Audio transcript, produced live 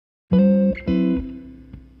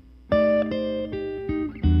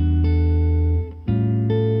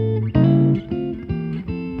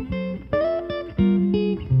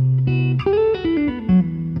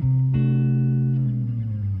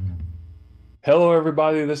Hello,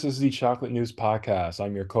 everybody. This is the Chocolate News Podcast.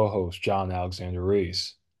 I'm your co-host, John Alexander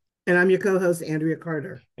Reese. And I'm your co-host, Andrea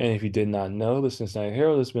Carter. And if you did not know, the Cincinnati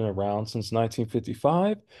Herald has been around since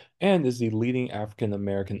 1955 and is the leading African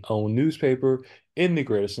American owned newspaper in the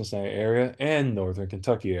greater Cincinnati area and northern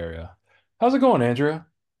Kentucky area. How's it going, Andrea?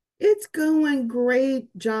 It's going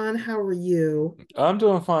great, John. How are you? I'm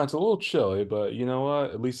doing fine. It's a little chilly, but you know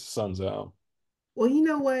what? At least the sun's out. Well, you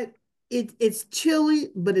know what? It's chilly,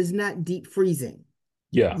 but it's not deep freezing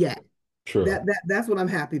Yeah, yet. true, That's what I'm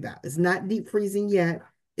happy about. It's not deep freezing yet.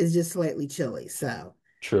 It's just slightly chilly. So,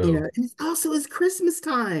 true. and it's Christmas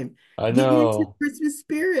time, I getting into know. Christmas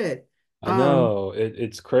spirit. I Um, know.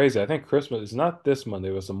 It's crazy. I think Christmas is not this Monday.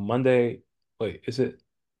 It was a Monday. Wait, is it?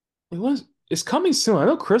 It was. It's coming soon. I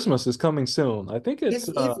know Christmas is coming soon. I think it's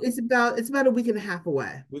it's about a week and a half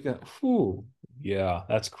away. we got. Whew, yeah,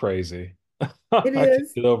 that's crazy. It I can't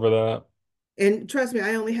is. get over that. And trust me,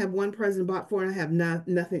 I only have one present bought for, and I have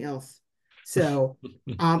nothing else. So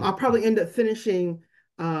I'll probably end up finishing.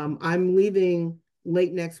 I'm leaving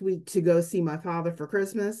late next week to go see my father for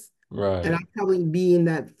Christmas, and Right. I'll probably be in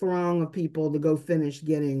that throng of people to go finish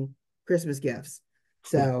getting Christmas gifts.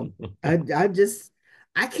 So I just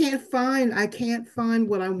I can't find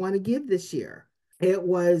what I want to give this year. It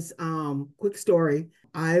was quick story.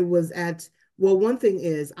 I was at well, one thing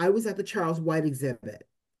is I was at the Charles White exhibit,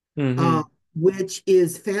 um, Hmm. which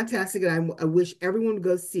is fantastic. And I wish everyone would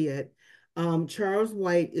go see it. Charles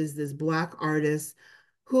White is this Black artist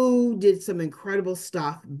who did some incredible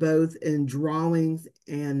stuff, both in drawings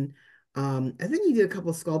and I think he did a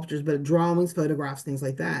couple of sculptures, but drawings, photographs, things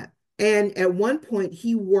like that. And at one point,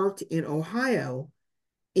 he worked in Ohio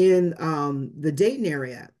in the Dayton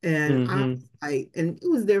area. And Hmm. and it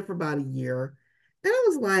was there for about a year. And I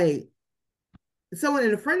was like, someone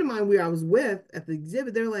and a friend of mine where I was with at the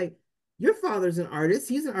exhibit, they're like, your father's an artist.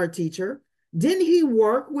 He's an art teacher. Didn't he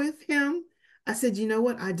work with him? I said, you know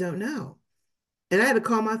what? I don't know. And I had to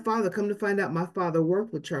call my father, come to find out my father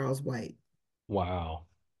worked with Charles White. Wow.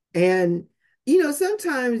 And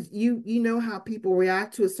sometimes you know how people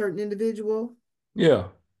react to a certain individual. Yeah.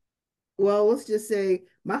 Well, let's just say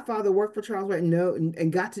my father worked for Charles White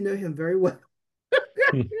and got to know him very well.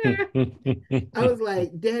 I was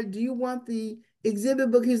like, Dad, do you want the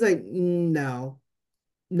exhibit book? He's like, no.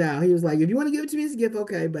 No, he was like, if you want to give it to me as a gift,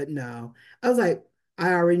 okay, but no. I was like,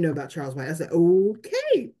 I already know about Charles White. I said,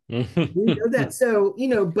 okay, we know that. So,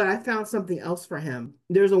 but I found something else for him.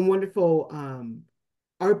 There's a wonderful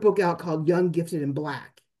art book out called Young, Gifted, and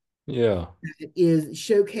Black. Yeah. It is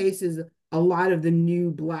showcases a lot of the new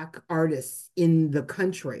Black artists in the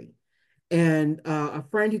country. And a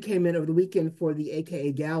friend who came in over the weekend for the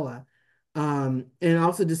AKA Gala, and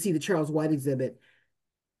also to see the Charles White exhibit,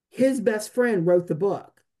 his best friend wrote the book.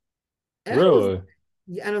 And I was Really?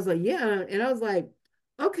 Yeah, and I was like, yeah. And I was like,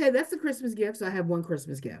 okay, that's a Christmas gift. So I have one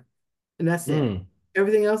Christmas gift. And that's it. Mm.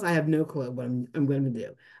 Everything else, I have no clue what I'm going to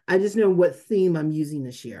do. I just know what theme I'm using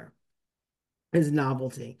this year is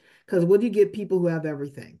novelty. Because what do you give people who have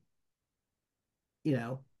everything? You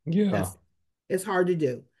know, Yeah. that's it's hard to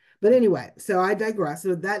do. But anyway, so I digress.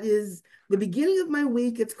 So that is the beginning of my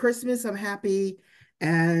week. It's Christmas. I'm happy.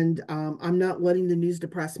 And I'm not letting the news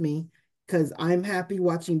depress me because I'm happy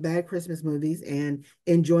watching bad Christmas movies and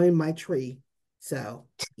enjoying my tree. So,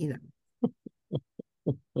 you know,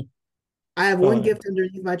 I have one Uh, gift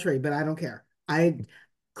underneath my tree, but I don't care.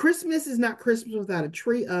 Christmas is not Christmas without a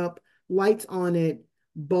tree up, lights on it,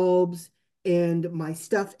 bulbs, and my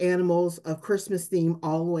stuffed animals of Christmas theme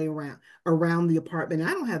all the way around the apartment.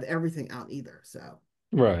 I don't have everything out either. So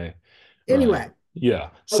right. Right. anyway, Yeah.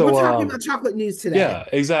 we're So talking about chocolate news today. yeah,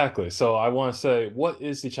 exactly. So I want to say, what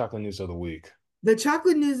is the chocolate news of the week? The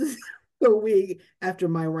chocolate news is a week after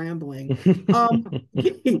my rambling. Um,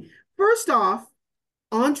 first off,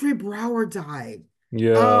 Andre Brower died. Uh,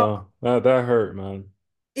 Yeah, that hurt, man.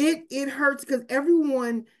 it hurts because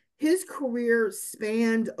his career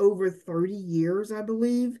spanned over 30 years, I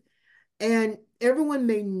believe. And everyone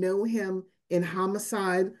may know him in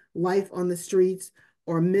Homicide, Life on the Streets,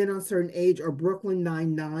 or Men on Certain Age, or Brooklyn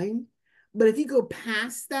Nine-Nine. But if you go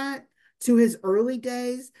past that to his early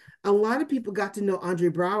days, a lot of people got to know Andre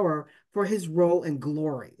Brower for his role in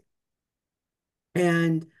Glory.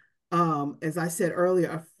 And as I said earlier,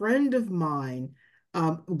 a friend of mine,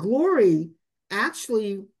 Glory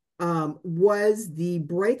actually was the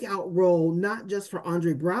breakout role, not just for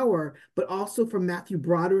Andre Brower, but also for Matthew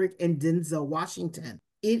Broderick and Denzel Washington.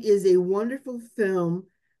 It is a wonderful film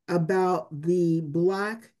about the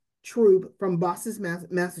Black troop from Boston,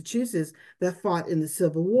 Massachusetts that fought in the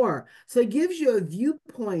Civil War. So it gives you a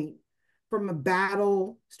viewpoint from a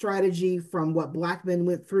battle strategy, from what Black men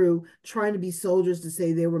went through, trying to be soldiers to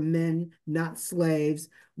say they were men, not slaves,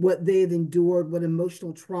 what they've endured, what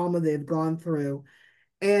emotional trauma they've gone through.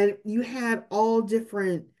 And you had all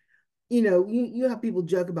different, you have people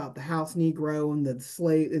joke about the house Negro and the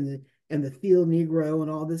slave and the field Negro and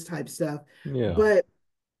all this type stuff. Yeah. But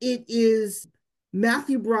it is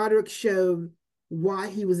Matthew Broderick showed why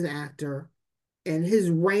he was an actor and his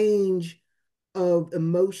range of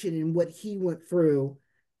emotion and what he went through,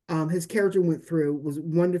 his character went through was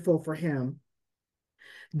wonderful for him.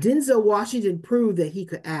 Denzel Washington proved that he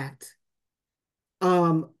could act.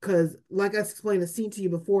 Because like I explained a scene to you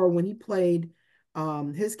before, when he played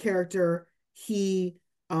his character, he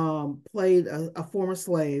played a former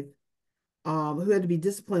slave who had to be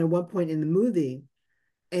disciplined at one point in the movie.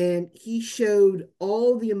 And he showed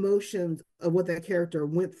all the emotions of what that character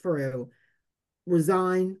went through: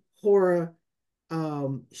 resign, horror,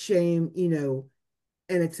 shame,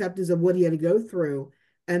 and acceptance of what he had to go through.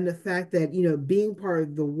 And the fact that, being part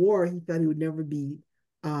of the war, he thought he would never be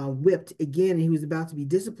whipped again. And he was about to be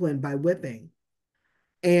disciplined by whipping.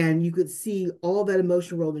 And you could see all that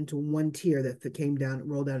emotion rolled into one tear that came down,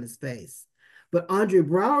 rolled down his face. But Andre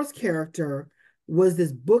Braugher's character was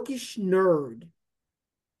this bookish nerd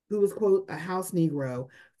who was, quote, a house Negro,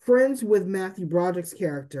 friends with Matthew Broderick's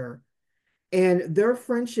character. And their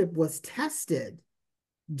friendship was tested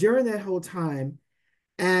during that whole time.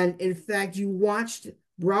 And in fact, you watched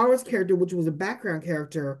Brower's character, which was a background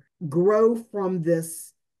character, grow from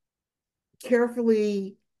this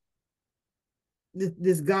carefully,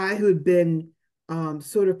 this guy who had been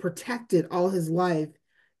sort of protected all his life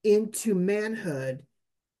into manhood,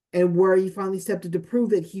 and where he finally stepped up to prove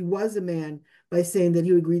that he was a man by saying that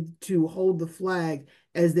he agreed to hold the flag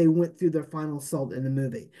as they went through their final assault in the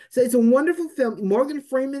movie. So it's a wonderful film. Morgan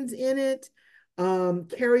Freeman's in it.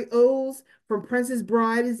 Carrie Oles from Princess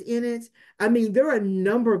Bride is in it. I mean, there are a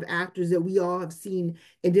number of actors that we all have seen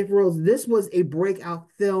in different roles. This was a breakout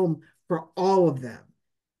film for all of them.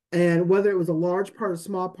 And whether it was a large part or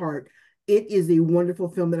small part, it is a wonderful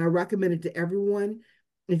film that I recommend it to everyone.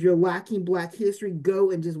 If you're lacking Black history,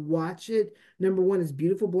 go and just watch it. Number one, it's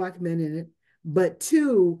beautiful Black men in it. But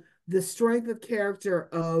two, the strength of character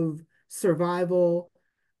of survival,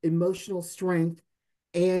 emotional strength,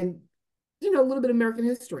 and a little bit of American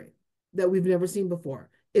history that we've never seen before.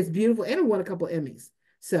 It's beautiful, and it won a couple of Emmys.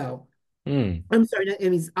 So Mm. I'm sorry, not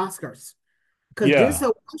Emmys, Oscars. Because Yeah.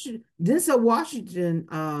 Denzel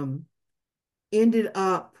Washington ended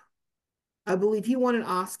up, I believe he won an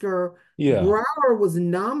Oscar. Yeah. Brower was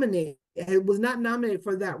nominated, was not nominated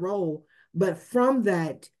for that role, but from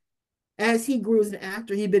that, as he grew as an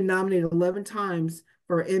actor, he'd been nominated 11 times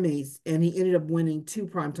for Emmys, and he ended up winning 2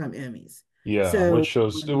 Primetime Emmys. Yeah. Which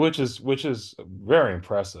So shows which is very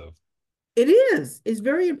impressive. it is. It's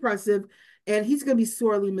very impressive, and he's going to be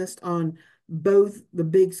sorely missed on both the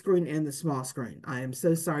big screen and the small screen. I am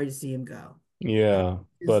so sorry to see him go. Uh, Yeah.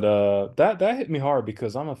 But that hit me hard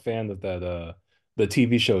because I'm a fan of that the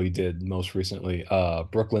TV show he did most recently,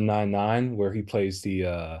 Brooklyn Nine-Nine, where he plays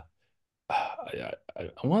the I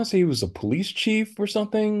want to say he was a police chief or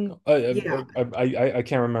something. yeah, I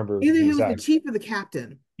can't remember either the he was the exact. chief or the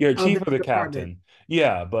captain Yeah, of chief that of the department. captain.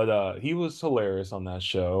 Yeah, but he was hilarious on that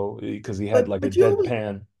show because he had But like a but you always,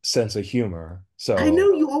 deadpan sense of humor. I So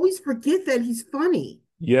know you always forget that he's funny.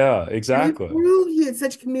 yeah, And he exactly. proved he had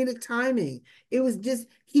such comedic timing. He was just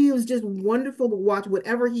wonderful to watch.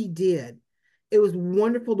 Whatever he did, it was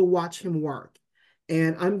wonderful to watch him work.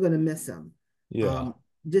 And I'm going to miss him. Yeah. Um,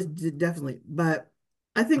 definitely. But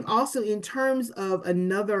I think also in terms of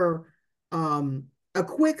another, a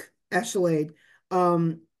quick echelon,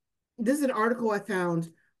 um, this is an article I found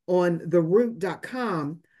on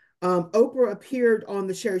theroot.com. Oprah appeared on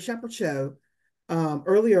the Sherry Shepherd show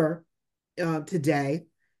earlier today.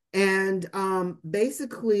 And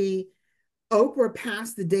basically, Oprah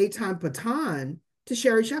passed the daytime baton to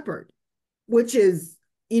Sherry Shepherd, which is,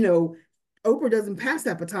 you know, Oprah doesn't pass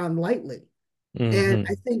that baton lightly. And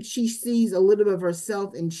I Hmm. think she sees a little bit of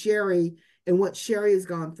herself in Sherry and what Sherry has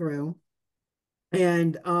gone through.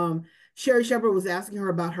 And Sherry Shepherd was asking her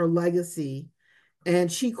about her legacy. And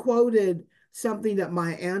she quoted something that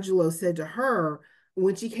Maya Angelou said to her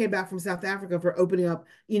when she came back from South Africa for opening up,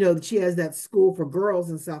 she has that school for girls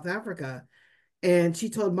in South Africa. And she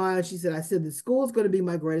told Maya, she said, I said, the school is going to be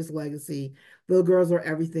my greatest legacy. The girls are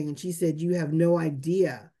everything. And she said, you have no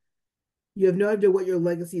idea. You have no idea what your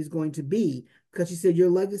legacy is going to be, because she said your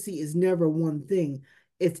legacy is never one thing.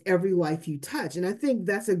 It's every life you touch. And I think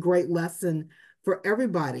that's a great lesson for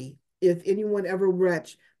everybody. If anyone ever read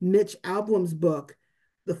Mitch Albom's book,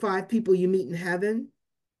 The Five People You Meet in Heaven,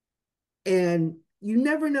 And you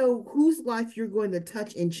never know whose life you're going to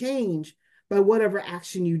touch and change by whatever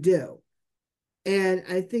action you do. And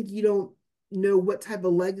I think you don't know what type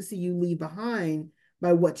of legacy you leave behind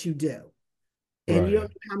by what you do. And you don't Right.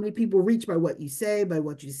 know how many people reach by what you say, by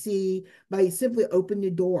what you see, by simply opening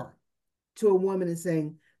the door to a woman and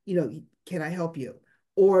saying, can I help you?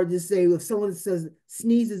 Or just say, if someone says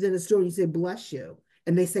sneezes in a store and you say, bless you,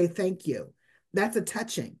 and they say thank you, that's a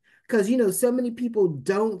touching. Because, so many people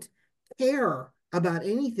don't care about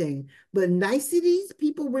anything, but niceties,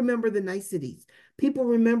 people remember the niceties. People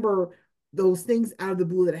remember those things out of the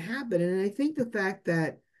blue that happen. And I think the fact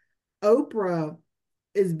that Oprah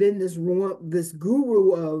has been this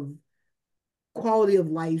guru of quality of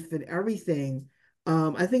life and everything.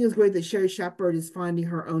 I think it's great that Sherry Shepherd is finding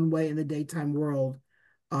her own way in the daytime world.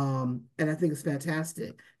 And I think it's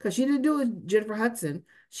fantastic because she didn't do it with Jennifer Hudson.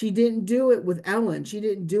 She didn't do it with Ellen. She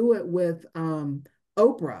didn't do it with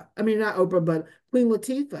Oprah. I mean, not Oprah, but Queen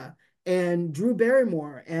Latifah and Drew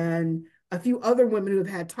Barrymore and a few other women who have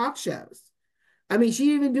had talk shows. I mean, she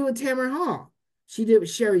didn't even do it with Tamara Hall. She did it with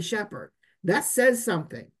Sherry Shepherd. That says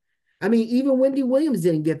something. I mean, even Wendy Williams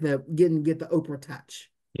didn't get the Oprah touch.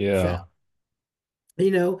 So, Yeah.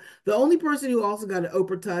 the only person who also got an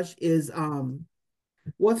Oprah touch is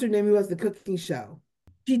what's her name, who has the cooking show.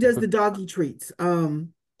 She does the doggy treats.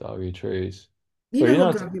 Doggy trees. You But know who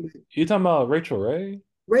I'm talking about. you talking about Rachel Ray?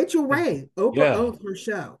 Rachel Yeah. Ray. Oprah Yeah. owns her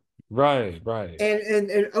show. Right, right. And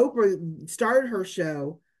Oprah started her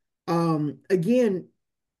show. Again,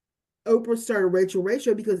 Oprah started Rachel Ray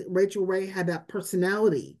show because Rachel Ray had that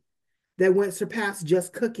personality that went surpassed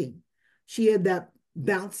just cooking. She had that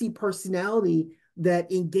bouncy personality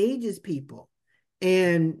that engages people.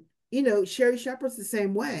 And, Sherry Shepherd's the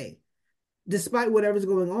same way. Despite whatever's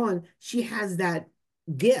going on, she has that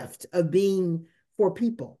gift of being for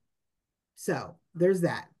people. So there's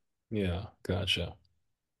that. Yeah, gotcha.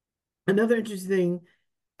 Another interesting thing,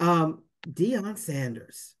 Deion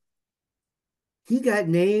Sanders. He got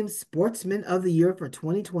named Sportsman of the Year for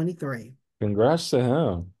 2023. Congrats to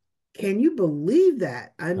him. Can you believe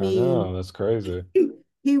that? I I mean, know, that's crazy.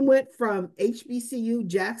 he went from HBCU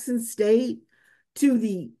Jackson State to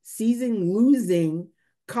the season losing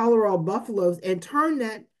Colorado Buffaloes and turned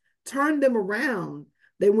them around.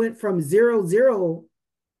 They went from 0-0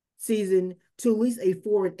 season to at least a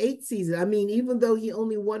 4-8 season. I mean, even though he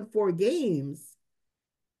only won 4 games,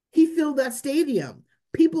 he filled that stadium.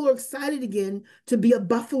 People are excited again to be a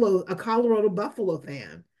Colorado Buffalo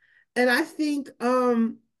fan. And I think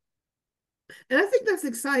that's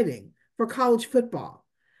exciting for college football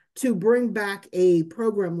to bring back a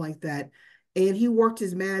program like that. And he worked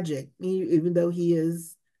his magic, even though he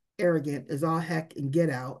is arrogant as all heck and get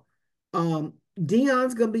out.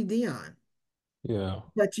 Deion's gonna be Deion, Yeah.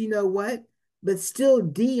 but you know what? But still,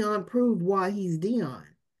 Deion proved why he's Deion.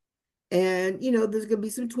 And there's gonna be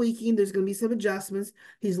some tweaking, there's gonna be some adjustments.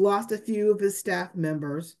 He's lost a few of his staff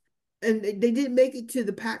members, and they didn't make it to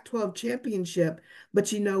the Pac-12 championship.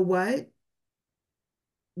 But you know what?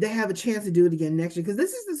 They have a chance to do it again next year because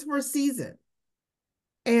this is his first season.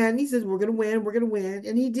 And he says, we're going to win, we're going to win.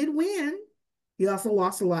 And he did win. He also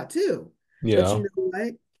lost a lot too. But you Yeah. know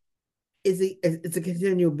what? It's a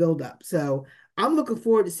continual buildup. So I'm looking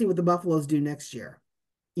forward to see what the Buffaloes do next year.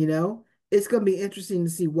 You know, it's going to be interesting to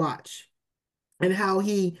see watch and how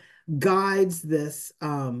he guides this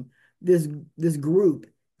this group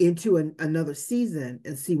into another season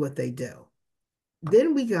and see what they do.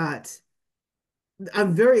 Then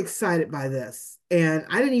I'm very excited by this. And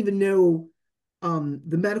I didn't even know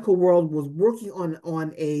the medical world was working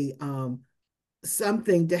on a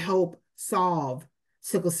something to help solve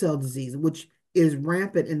sickle cell disease, which is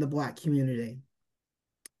rampant in the Black community.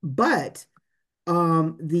 But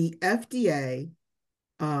the FDA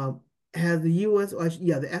has the U.S.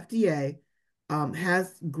 Yeah, the FDA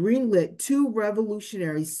has greenlit two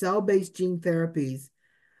revolutionary cell-based gene therapies.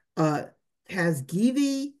 Uh, has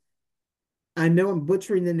Givi, I know I'm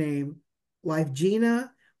butchering the name, Lyfgenia,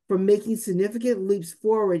 for making significant leaps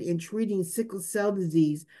forward in treating sickle cell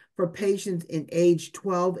disease for patients in age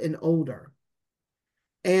 12 and older.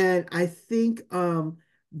 And I think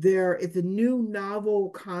it's a new novel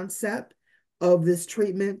concept of this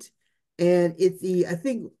treatment. And I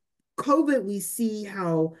think COVID, we see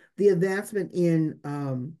how the advancement in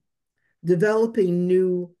developing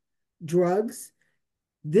new drugs.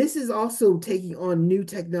 This is also taking on new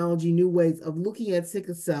technology, new ways of looking at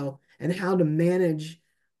sickle cell and how to manage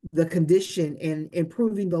the condition and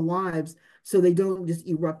improving the lives so they don't just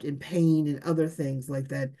erupt in pain and other things like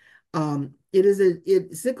that.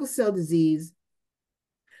 Sickle cell disease,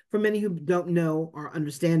 for many who don't know or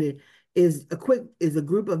understand it, is a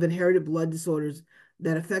group of inherited blood disorders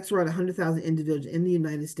that affects around 100,000 individuals in the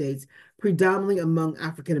United States, predominantly among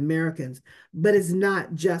African Americans. But it's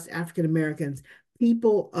not just African Americans.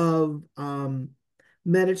 People of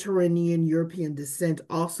Mediterranean European descent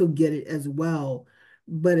also get it as well.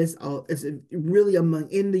 But it's really among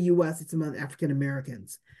in the U.S. It's among African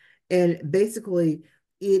Americans, and basically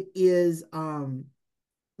it is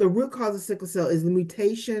the root cause of sickle cell is the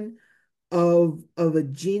mutation of a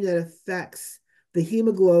gene that affects the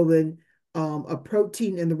hemoglobin, a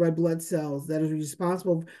protein in the red blood cells that is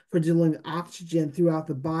responsible for delivering oxygen throughout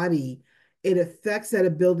the body. It affects that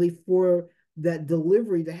ability for that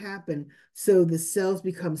delivery to happen, so the cells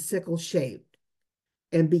become sickle shaped.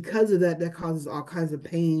 And because of that, that causes all kinds of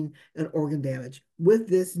pain and organ damage. With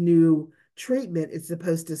this new treatment, it's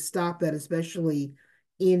supposed to stop that, especially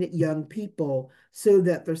in young people, so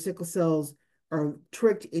that their sickle cells are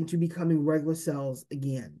tricked into becoming regular cells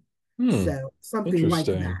again. Hmm. So something like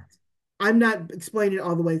Interesting. that. I'm not explaining it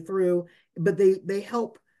all the way through, but they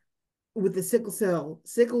help with the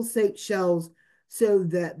sickle shaped shells so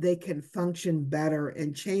that they can function better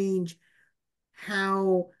and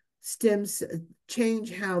how stems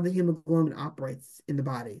change how the hemoglobin operates in the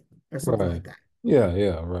body or something Right. like that. Yeah,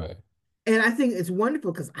 yeah, right. And I think it's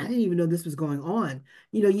wonderful because I didn't even know this was going on.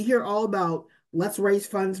 You hear all about let's raise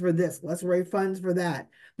funds for this, let's raise funds for that,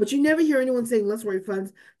 but you never hear anyone saying let's raise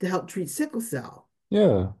funds to help treat sickle cell.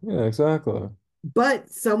 Yeah, yeah, exactly. But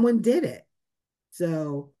someone did it.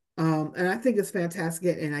 So, and I think it's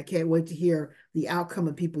fantastic, and I can't wait to hear the outcome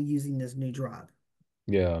of people using this new drug.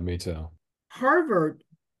 Yeah, me too. Harvard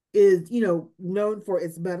is, known for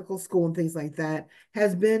its medical school and things like that,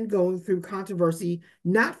 has been going through controversy,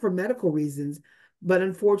 not for medical reasons, but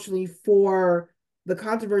unfortunately for the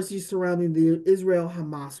controversy surrounding the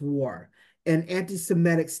Israel-Hamas war and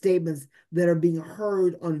anti-Semitic statements that are being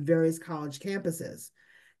heard on various college campuses.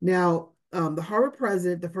 Now, the Harvard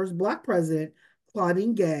president, the first Black president,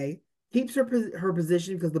 Claudine Gay, keeps her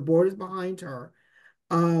position because the board is behind her.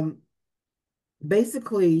 Um,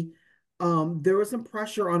 Basically, there was some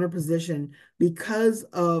pressure on her position because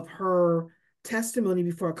of her testimony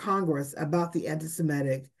before Congress about the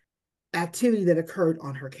anti-Semitic activity that occurred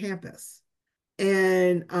on her campus.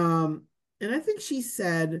 And I think she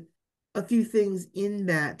said a few things in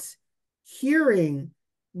that hearing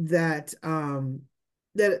that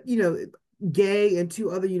Gay and two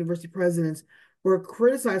other university presidents were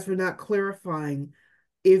criticized for not clarifying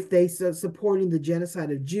if they supporting the genocide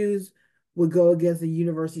of Jews would go against the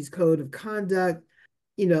university's code of conduct.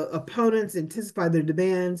 Opponents intensified their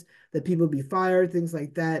demands that people be fired, things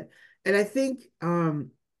like that. And I think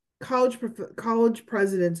college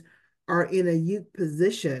presidents are in a unique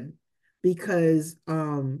position because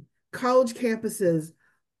college campuses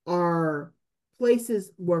are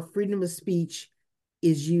places where freedom of speech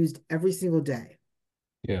is used every single day,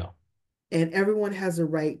 Yeah, and everyone has a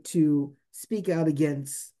right to speak out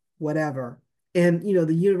against whatever. And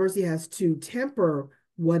the university has to temper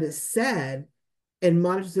what is said and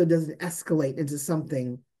monitor so it doesn't escalate into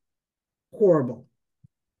something horrible.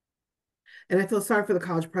 And I feel sorry for the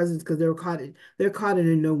college presidents because they're caught in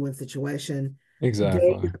a no-win situation. Gay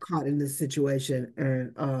exactly. got caught in this situation,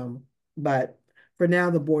 and but for now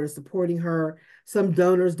the board is supporting her. Some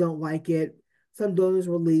donors don't like it. Some donors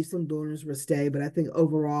will leave, some donors will stay, but I think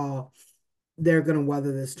overall they're going to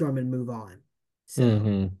weather the storm and move on. So,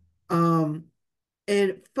 Mm-hmm. um,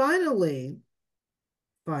 and finally,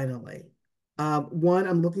 one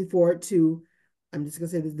I'm looking forward to. I'm just going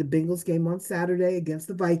to say this: the Bengals game on Saturday against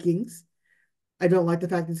the Vikings. I don't like the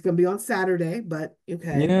fact that it's going to be on Saturday, but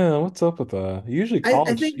okay. Yeah, what's up with that?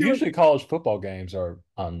 I think there was Usually college football games are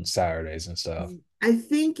on Saturdays and stuff. I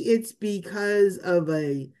think it's because of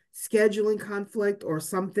a scheduling conflict or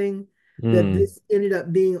something that Mm, this ended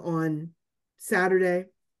up being on Saturday.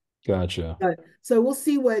 gotcha. But so we'll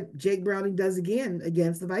see what Jake Browning does again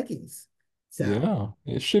against the Vikings. So,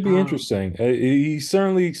 Yeah, it should be um, interesting. He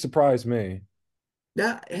certainly surprised me.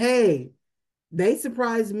 hey, they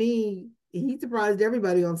surprised me. He surprised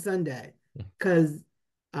everybody on Sunday because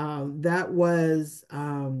that was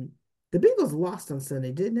the Bengals lost on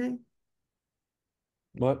Sunday, didn't they?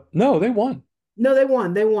 But no, they won. No, they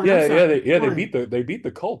won. They won. I'm Yeah, sorry. They they won. beat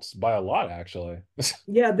the Colts by a lot actually.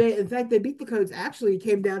 Yeah, they in fact they beat the Codes. Actually, it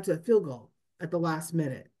came down to a field goal at the last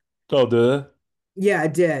minute. Oh, did it? Yeah,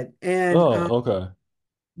 it did. And Oh, okay.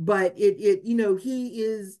 but he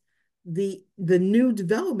is the new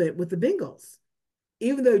development with the Bengals.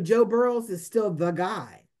 Even though Joe Burrows is still the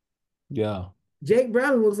guy, Yeah. Jake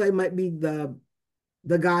Brown looks like might be the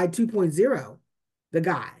guy 2.0, the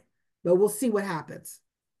guy. But we'll see what happens.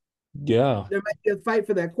 Yeah. There might be a fight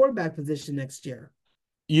for that quarterback position next year.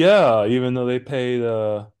 Yeah, even though they paid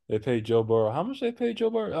Joe Burrow. How much they paid Joe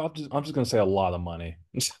Burrow? I'm just gonna say a lot of money.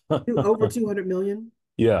 Over 200 million.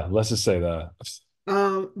 Yeah, let's just say that.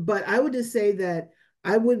 But I would just say that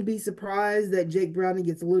I wouldn't be surprised that Jake Browning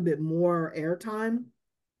gets a little bit more airtime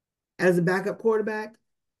as a backup quarterback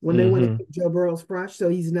when they want to Hmm. keep Joe Burrow's fresh. So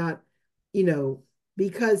he's not, you know,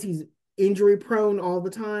 because he's injury prone all the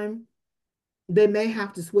time, they may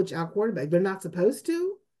have to switch out quarterback. They're not supposed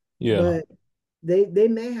to, Yeah. but they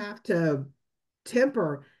may have to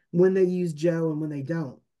temper when they use Joe and when they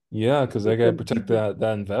don't. Yeah, because they Keep gotta him, protect keep him,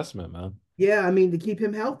 that investment, man. yeah, I mean to keep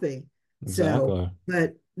him healthy. So, Exactly.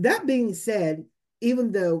 but that being said,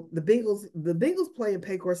 even though the Bengals play in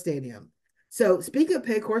Paycor Stadium. So speaking of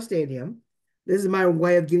Paycor Stadium, this is my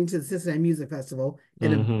way of getting to the Cincinnati Music Festival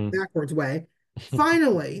in a Hmm. backwards way.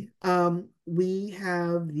 Finally, we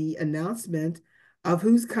have the announcement of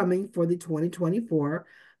who's coming for the 2024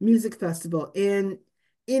 Music Festival. And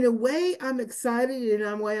in a way, I'm excited, and in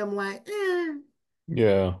a way, I'm like, eh.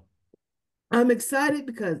 Yeah. I'm excited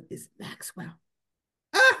because it's Maxwell.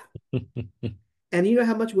 Ah! And you know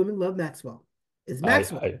how much women love Maxwell. It's I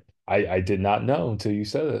Maxwell. I did not know until you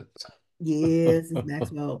said it. Yes, it's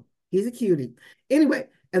Maxwell. He's a cutie. Anyway,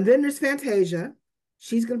 and then there's Fantasia.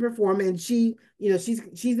 She's going to perform, and she's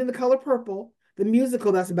in The Color Purple, the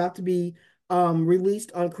musical that's about to be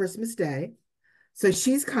released on Christmas Day. So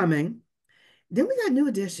she's coming. Then we got New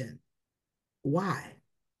Edition. Why?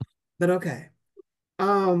 But okay.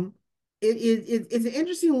 Um, it's an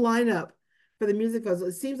interesting lineup for the music festival.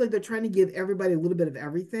 It seems like they're trying to give everybody a little bit of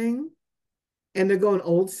everything, and they're going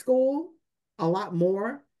old school a lot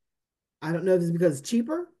more. I don't know if it's because it's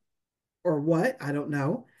cheaper or what. I don't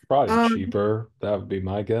know. Probably Um, cheaper. That would be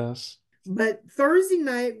my guess. but Thursday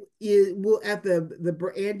night is will at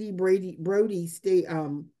the Andy Brody State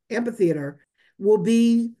amphitheater will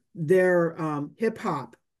be their hip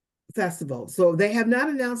hop festival. So they have not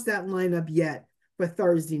announced that lineup yet for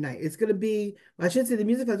Thursday night. It's going to be, I should say, the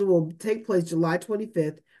music festival will take place July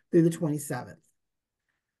 25th through the 27th.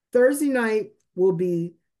 Thursday night will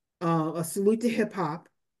be a salute to hip hop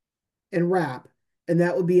and rap, and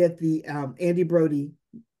that will be at the Andy Brody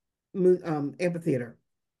amphitheater.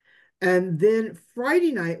 And then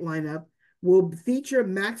Friday night lineup will feature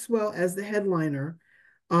Maxwell as the headliner.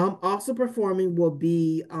 Also performing will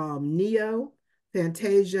be Neo,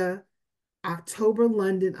 Fantasia, October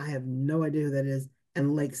London. I have no idea who that is,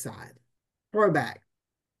 and Lakeside. Throwback,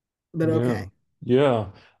 but Yeah. okay. Yeah.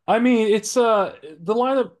 I mean, it's the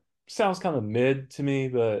lineup sounds kind of mid to me,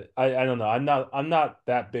 but I don't know. I'm not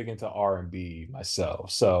that big into R&B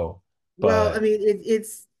myself. So, Well, I but mean,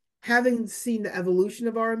 it's having seen the evolution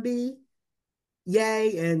of R&B,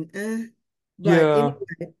 yay and But yeah.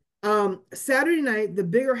 anyway, Saturday night, the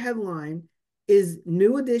bigger headline is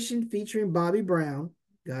New Edition featuring Bobby Brown,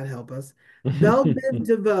 God help us, Belle Biv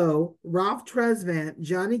DeVoe, Ralph Tresvant,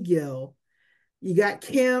 Johnny Gill. You got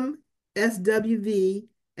Kim, SWV,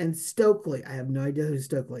 and Stokely. I have no idea who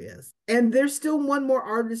Stokely is. And there's still one more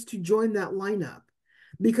artist to join that lineup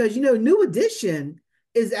because, New Edition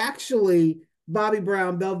is actually Bobby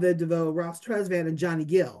Brown, Belvin DeVoe, Ross Tresvant, and Johnny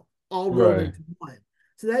Gill all rolled Right. into one.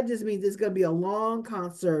 So that just means it's going to be a long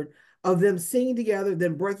concert of them singing together,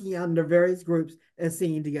 then breaking out into various groups and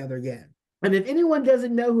singing together again. And if anyone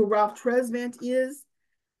doesn't know who Ralph Tresvant is,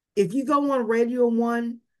 if you go on Radio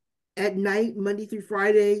One at night, Monday through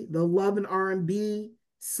Friday, the Love and R&B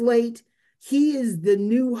slate. He is the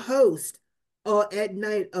new host at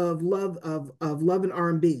night of Love and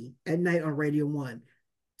R&B at night on Radio One.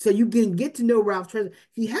 So you can get to know Ralph Tresvant.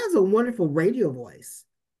 He has a wonderful radio voice.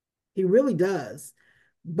 He really does.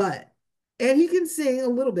 But and he can sing a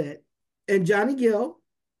little bit. And Johnny Gill,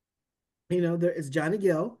 there is Johnny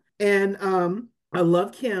Gill. And I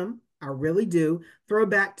love Kim. I really do.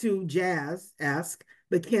 Throwback to jazz esque,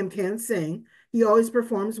 but Kim can sing. He always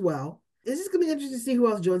performs well. It's just gonna be interesting to see who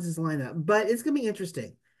else joins this lineup, but it's gonna be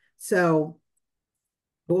interesting. So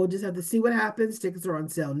we'll just have to see what happens. Tickets are on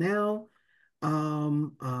sale now.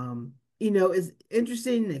 It's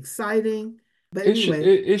interesting and exciting. But anyway,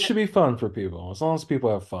 It should be fun for people as long as people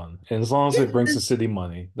have fun and as long as it brings yeah, the city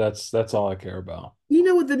money. That's all I care about.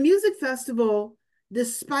 with the music festival,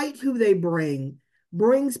 despite who they bring,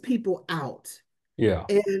 brings people out. Yeah.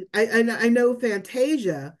 And I know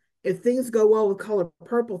Fantasia, if things go well with Color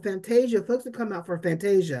Purple, Fantasia, folks will come out for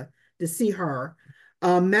Fantasia to see her.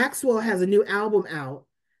 Maxwell has a new album out,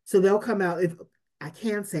 so they'll come out. If I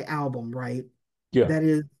can say album, right? Yeah. That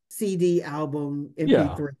is CD, album,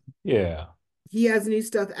 Yeah. MP3. Yeah. He has new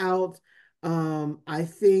stuff out. I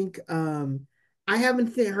think I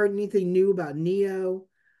haven't heard anything new about Neo.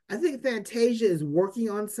 I think Fantasia is working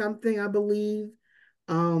on something, I believe.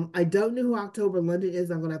 I don't know who October London is.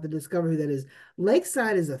 I'm gonna have to discover who that is.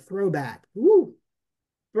 Lakeside is a throwback. Woo,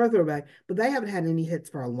 throwback, but they haven't had any hits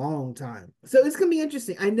for a long time. So it's gonna be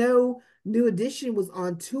interesting. I know New Edition was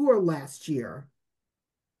on tour last year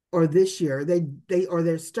or this year.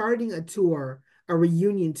 They're starting a tour, a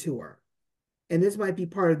reunion tour, and this might be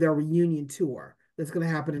part of their reunion tour that's going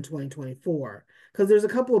to happen in 2024 because there's a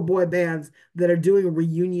couple of boy bands that are doing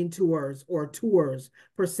reunion tours or tours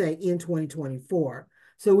per se in 2024.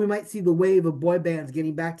 So we might see the wave of boy bands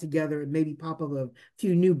getting back together and maybe pop up a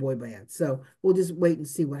few new boy bands. So we'll just wait and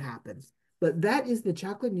see what happens. But that is the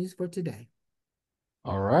chocolate news for today.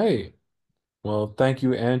 All right. Well, thank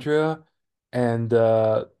you, Andrea. And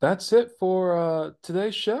that's it for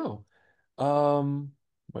today's show. Um,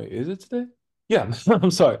 Wait, is it today? Yeah,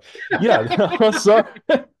 I'm sorry. Yeah, I'm sorry.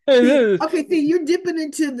 It See, is. okay, see, you're dipping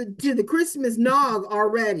into the Christmas nog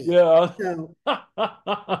already. Yeah. So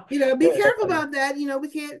be careful about that.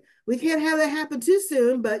 We can't have that happen too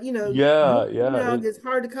soon, but Yeah, good yeah. nog is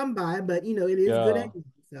hard to come by, but it is good Yeah. anyway. It,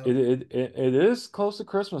 So it it it is close to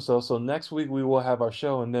Christmas though, so next week we will have our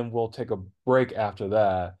show and then we'll take a break after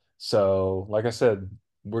that. So, like I said,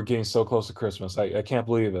 we're getting so close to Christmas. I can't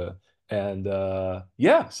believe it. And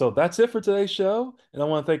yeah, so that's it for today's show. And I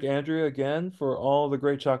want to thank Andrea again for all the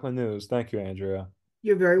great chocolate news. Thank you, Andrea.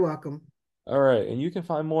 you're very welcome. All right, and you can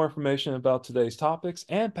find more information about today's topics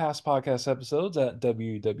and past podcast episodes at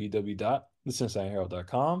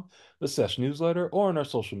www.thecincinnatiherald.com, the Session newsletter, or on our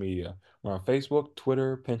social media. We're on Facebook,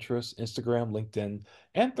 Twitter, Pinterest, Instagram, LinkedIn,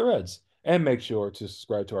 and Threads. And make sure to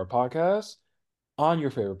subscribe to our podcast on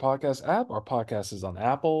your favorite podcast app. Our podcast is on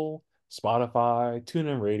Apple, Spotify,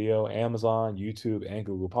 TuneIn Radio, Amazon, YouTube, and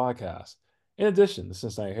Google Podcasts. In addition, the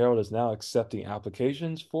Cincinnati Herald is now accepting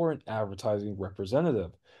applications for an advertising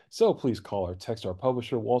representative. So please call or text our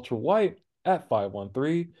publisher, Walter White, at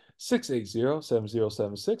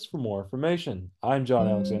 513-680-7076 for more information. I'm John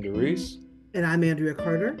Alexander Reese, And I'm Andrea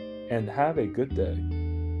Carter. and have a good day.